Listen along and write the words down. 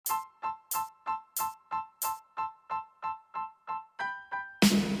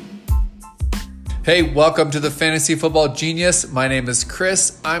Hey, welcome to the Fantasy Football Genius. My name is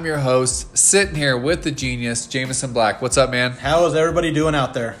Chris. I'm your host, sitting here with the genius, Jameson Black. What's up, man? How is everybody doing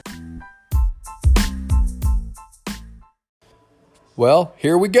out there? Well,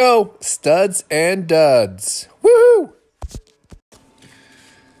 here we go. Studs and duds. Woohoo!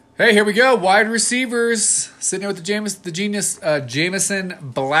 Hey, here we go. Wide receivers. Sitting here with the genius, Jameson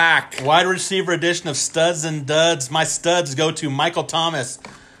Black. Wide receiver edition of Studs and Duds. My studs go to Michael Thomas.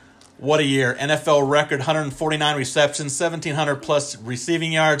 What a year. NFL record, 149 receptions, 1,700 plus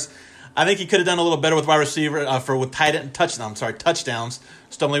receiving yards. I think he could have done a little better with wide receiver touchdowns.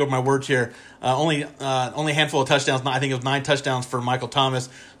 Stumbling over my words here. Only a handful of touchdowns. I think it was 9 touchdowns for Michael Thomas.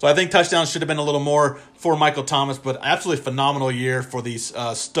 So I think touchdowns should have been a little more for Michael Thomas, but absolutely phenomenal year for the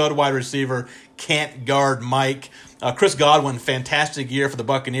stud wide receiver, can't guard Mike. Chris Godwin, fantastic year for the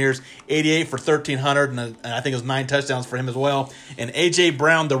Buccaneers, 88 for 1,300, and I think it was 9 touchdowns for him as well. And A.J.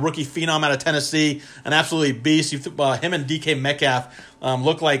 Brown, the rookie phenom out of Tennessee, an absolutely beast. Him and DK Metcalf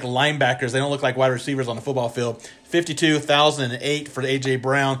look like linebackers. They don't look like wide receivers on the football field. 52,008 for A.J.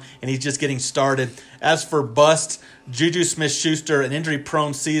 Brown, and he's just getting started. As for bust, Juju Smith-Schuster, an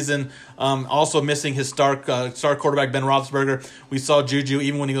injury-prone season, also missing his star quarterback, Ben Roethlisberger. We saw Juju,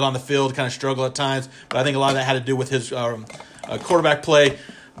 even when he was on the field, kind of struggle at times, but I think a lot of that had to do with his quarterback play.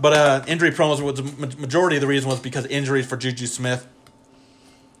 But injury-prone was the majority of the reason was because of injuries for Juju Smith.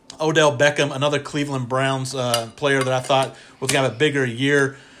 Odell Beckham, another Cleveland Browns player that I thought was going to have a bigger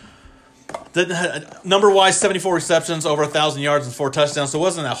year. Number-wise, 74 receptions, over 1,000 yards and 4 touchdowns. So it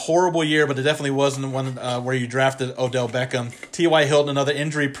wasn't a horrible year, but it definitely wasn't one where you drafted Odell Beckham. T.Y. Hilton, another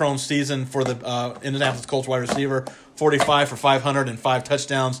injury-prone season for the Indianapolis Colts wide receiver, 45 for 500 and 5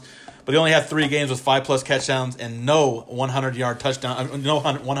 touchdowns. But he only had 3 games with 5-plus touchdowns and no 100-yard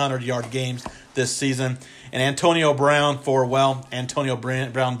games this season. And Antonio Brown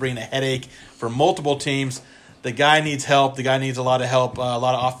Brown bringing a headache for multiple teams. The guy needs help. The guy needs a lot of help, a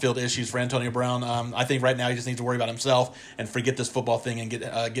lot of off-field issues for Antonio Brown. I think right now he just needs to worry about himself and forget this football thing and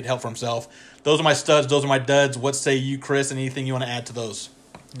get help for himself. Those are my studs. Those are my duds. What say you, Chris? Anything you want to add to those?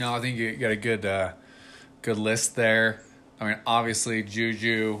 No, I think you got a good list there. I mean, obviously,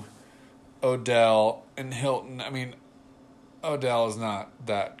 Juju, Odell, and Hilton. I mean, Odell is not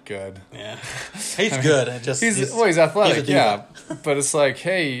that good. Yeah, he's good. He's athletic. But it's like,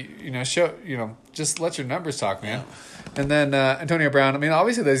 hey, just let your numbers talk, man. Yeah. And then Antonio Brown. I mean,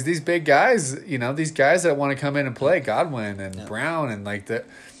 obviously, there's these big guys. These guys that want to come in and play, Godwin and Brown, and like that.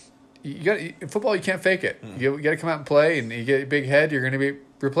 In football, you can't fake it. You got to come out and play, and you get a big head, you're going to be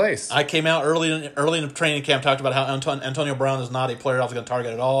replaced. I came out early in the training camp, talked about how Antonio Brown is not a player I was going to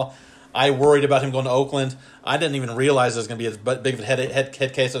target at all. I worried about him going to Oakland. I didn't even realize it was going to be as big of a head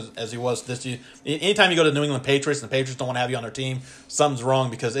case as he was this year. Anytime you go to New England Patriots and the Patriots don't want to have you on their team, something's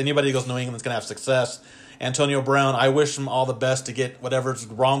wrong because anybody who goes to New England is going to have success. Antonio Brown, I wish him all the best to get whatever's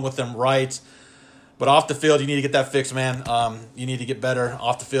wrong with him right. But off the field, you need to get that fixed, man. You need to get better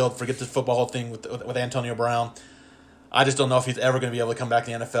off the field. Forget this football thing with Antonio Brown. I just don't know if he's ever going to be able to come back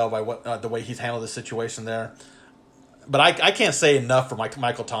to the NFL by the way he's handled the situation there. But I can't say enough for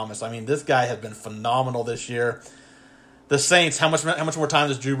Michael Thomas. I mean, this guy has been phenomenal this year. The Saints, how much more time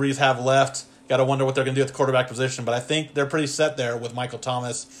does Drew Brees have left? Got to wonder what they're going to do at the quarterback position. But I think they're pretty set there with Michael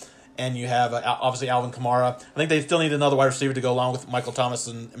Thomas. And you have, obviously, Alvin Kamara. I think they still need another wide receiver to go along with Michael Thomas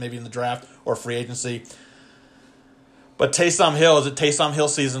and maybe in the draft or free agency. But Taysom Hill, is it Taysom Hill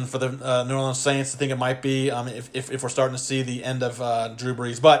season for the New Orleans Saints? I think it might be if we're starting to see the end of Drew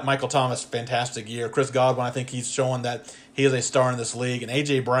Brees. But Michael Thomas, fantastic year. Chris Godwin, I think he's showing that he is a star in this league. And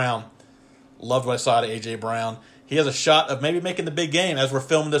A.J. Brown, loved what I saw of A.J. Brown. He has a shot of maybe making the big game. As we're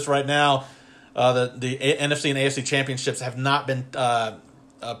filming this right now, the NFC and AFC championships have not been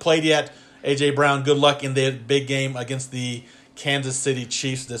played yet. A.J. Brown, good luck in the big game against the Kansas City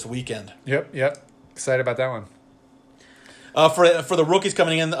Chiefs this weekend. Yep. Excited about that one. For the rookies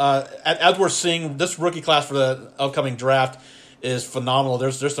coming in, as we're seeing, this rookie class for the upcoming draft is phenomenal.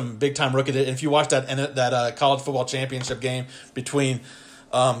 There's some big time rookies. If you watch that college football championship game between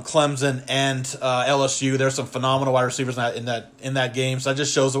Clemson and LSU, there's some phenomenal wide receivers in that game. So that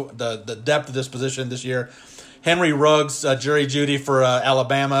just shows the depth of this position this year. Henry Ruggs, Jerry Jeudy for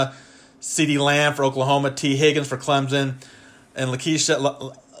Alabama, CeeDee Lamb for Oklahoma, T. Higgins for Clemson, and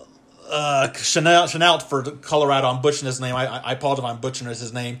Lakeisha Chanel for Colorado. I'm butchering his name. I apologize if I'm butchering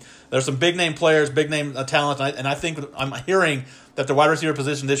his name. There's some big name players, big name talent, and I think I'm hearing that the wide receiver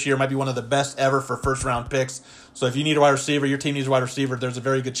position this year might be one of the best ever for first round picks. So if you need a wide receiver, your team needs a wide receiver, there's a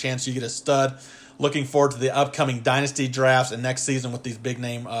very good chance you get a stud. Looking forward to the upcoming dynasty drafts and next season with these big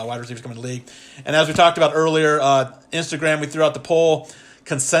name wide receivers coming to the league. And as we talked about earlier, Instagram, we threw out the poll.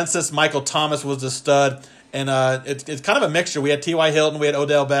 consensus, Michael Thomas was the stud. And it's kind of a mixture. We had T.Y. Hilton, we had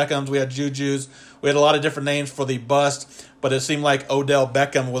Odell Beckhams, we had Juju's. We had a lot of different names for the bust, but it seemed like Odell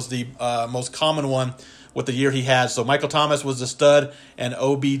Beckham was the most common one with the year he had. So Michael Thomas was the stud, and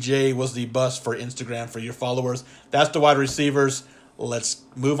OBJ was the bust for Instagram for your followers. That's the wide receivers. Let's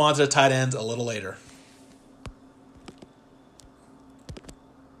move on to the tight ends a little later.